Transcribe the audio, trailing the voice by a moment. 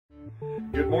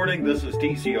Good morning, this is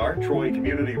TCR,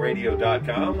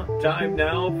 TroyCommunityRadio.com. Time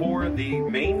now for the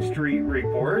Main Street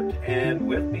Report, and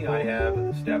with me I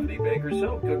have Stephanie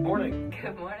Baker-Silk. Good morning.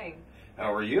 Good morning.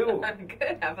 How are you? I'm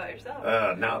good. How about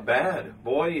yourself? Not bad.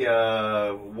 Boy,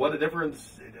 what a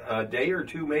difference a day or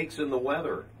two makes in the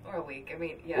weather. Or a week. I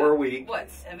mean, yeah. Or a week.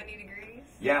 What, 70 degrees?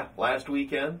 Yeah, last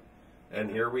weekend, and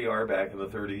here we are back in the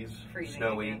 30s. Freezing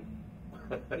snowy. again.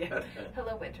 Yeah.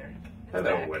 Hello, winter. It's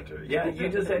Hello, back. winter. Yeah, you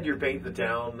just had your Paint the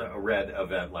Town Red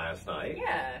event last night.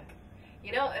 Yeah.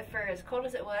 You know, for as cold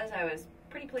as it was, I was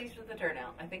pretty pleased with the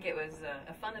turnout. I think it was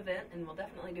a fun event, and we'll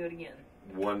definitely do it again.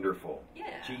 Wonderful.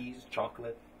 Yeah. Cheese,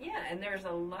 chocolate. Yeah, and there's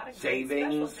a lot of Savings. great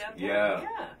specials downtown. Yeah.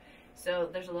 Yeah. So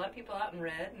there's a lot of people out in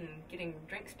red and getting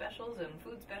drink specials and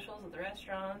food specials at the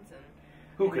restaurants. And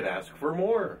Who could ask for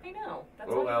more? I know. That's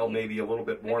Oh, all well, you need. maybe a little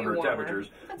bit Maybe warmer warmer. temperatures.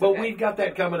 That's But okay. we've got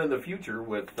that coming in the future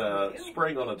with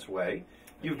spring on its way.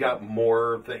 You've got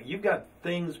more you've got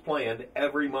things planned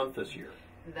every month this year.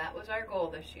 That was our goal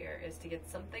this year, is to get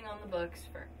something on the books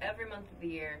for every month of the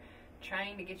year,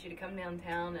 trying to get you to come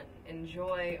downtown and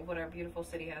enjoy what our beautiful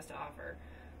city has to offer.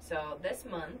 So this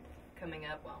month, coming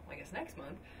up, well, I guess next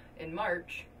month, in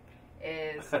March,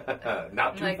 is...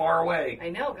 Not too far away. I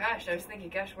know, gosh, I was thinking,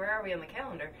 gosh, where are we on the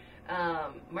calendar?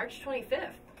 March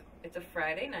 25th. It's a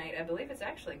Friday night. I believe it's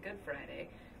actually Good Friday.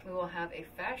 We will have a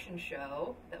fashion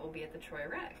show that will be at the Troy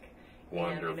Rec.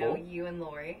 Wonderful. And I know you and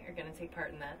Lori are going to take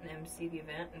part in that and MC the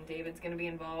event, and David's going to be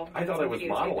involved. I thought I was videotaping.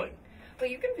 modeling. Well,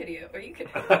 you can video, or you can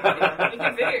you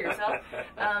can video yourself.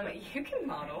 You can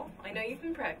model. I know you've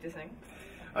been practicing.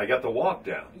 I got the walk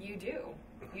down. You do.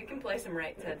 You can play some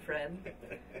Right Said Fred.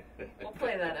 We'll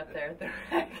play that up there at the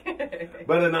Rec.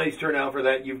 But a nice turnout for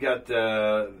that. You've got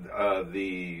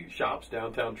the shops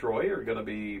downtown Troy are going to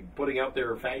be putting out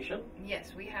their fashion.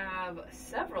 Yes, we have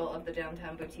several of the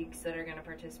downtown boutiques that are going to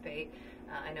participate.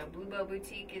 I know Blue Bow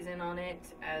Boutique is in on it,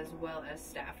 as well as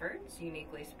Stafford's,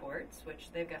 Uniquely Sports,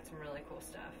 which they've got some really cool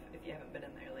stuff if you haven't been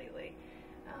in there lately.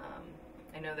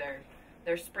 I know their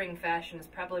spring fashion is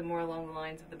probably more along the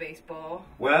lines of the baseball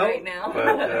right now.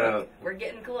 But, we're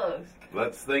getting close.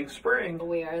 Let's think spring.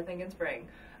 We are thinking spring.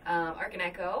 Arc and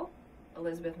Echo,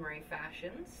 Elizabeth Marie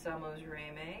Fashions, Samos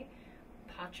Reme,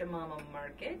 Pachamama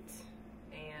Market,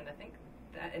 and I think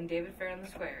that, and David Fair on the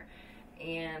Square.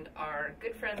 And our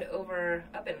good friend over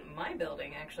up in my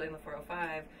building, actually in the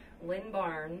 405, Lynn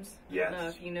Barnes. Yes. I don't know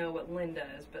if you know what Lynn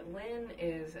does, but Lynn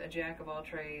is a jack of all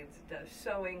trades, does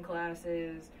sewing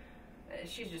classes.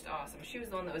 She's just awesome. She was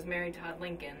the one that was Mary Todd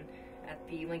Lincoln at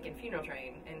the Lincoln Funeral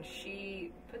Train, and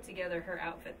she put together her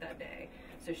outfit that day.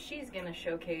 So she's going to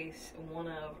showcase one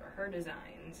of her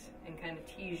designs and kind of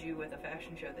tease you with a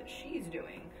fashion show that she's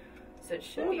doing. So it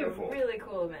should Wonderful. be a really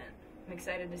cool event. I'm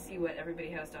excited to see what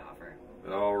everybody has to offer.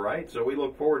 All right, so we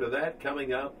look forward to that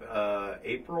coming up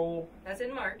April. That's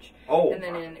in March. Oh, and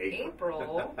then in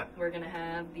April, we're going to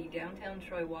have the Downtown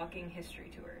Troy Walking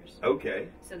History Tours. Okay.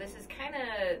 So this is kind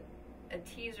of a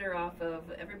teaser off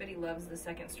of Everybody Loves the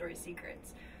Second Story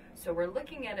Secrets. So we're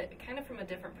looking at it kind of from a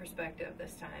different perspective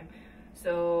this time.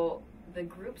 So the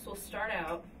groups will start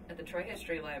out at the Troy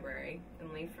History Library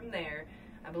and leave from there.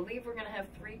 I believe we're going to have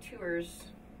 3 tours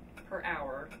per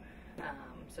hour.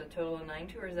 So a total of 9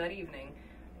 tours that evening.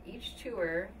 Each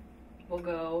tour will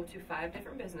go to 5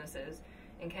 different businesses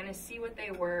and kind of see what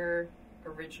they were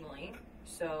originally.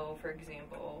 So, for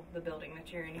example, the building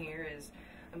that you're in here is,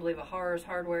 I believe, a Harr's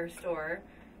Hardware store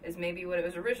is maybe what it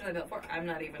was originally built for. I'm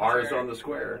not even sure. Harr's on the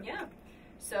Square. Yeah.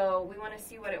 So we want to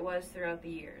see what it was throughout the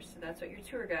years. So that's what your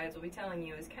tour guides will be telling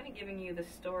you, is kind of giving you the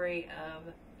story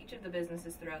of each of the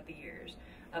businesses throughout the years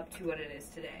up to what it is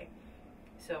today.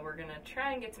 So we're going to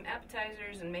try and get some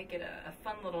appetizers and make it a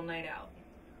fun little night out.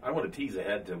 I want to tease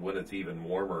ahead to when it's even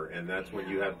warmer, and that's when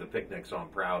you have the picnics on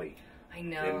Prouty. I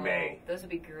know. In May. Those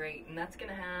would be great. And that's going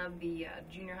to have the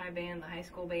junior high band, the high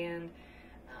school band.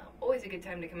 Always a good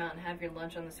time to come out and have your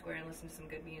lunch on the square and listen to some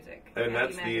good music. And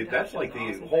that's like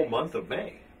the whole month of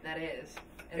May. That is.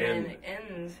 And then it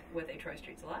ends with a Troy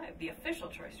Streets Alive, the official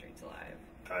Troy Streets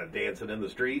Alive. Dancing in the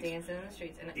streets. Dancing in the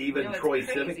streets. And even Troy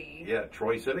Civic. Yeah,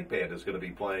 Troy Civic Band is going to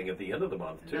be playing at the end of the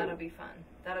month too. That'll be fun.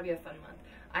 That'll be a fun month.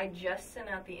 I just sent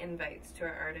out the invites to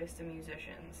our artists and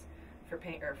musicians for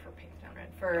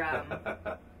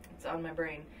it's on my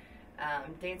brain.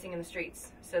 Dancing in the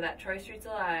Streets. So that Troy Streets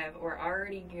Alive, we're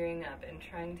already gearing up and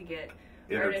trying to get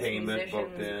entertainment artists,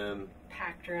 booked in,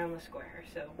 packed around the square.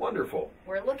 So wonderful.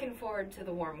 We're looking forward to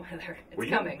the warm weather. It's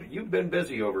coming. You've been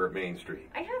busy over at Main Street.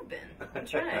 I have been. I'm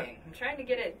trying. I'm trying to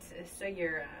get it so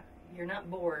you're not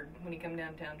bored when you come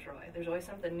downtown Troy. There's always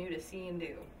something new to see and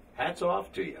do. hats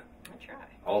off to you. I try.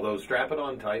 Although strap it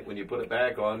on tight when you put it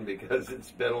back on because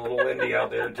it's been a little windy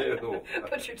out there too.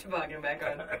 Put your toboggan back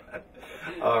on.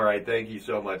 All right, thank you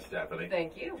so much, Stephanie.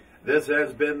 Thank you. This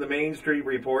has been the Main Street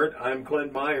Report. I'm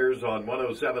Clint Myers on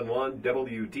 107.1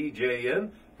 WTJN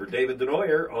for David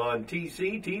Denoyer on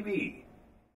TCTV.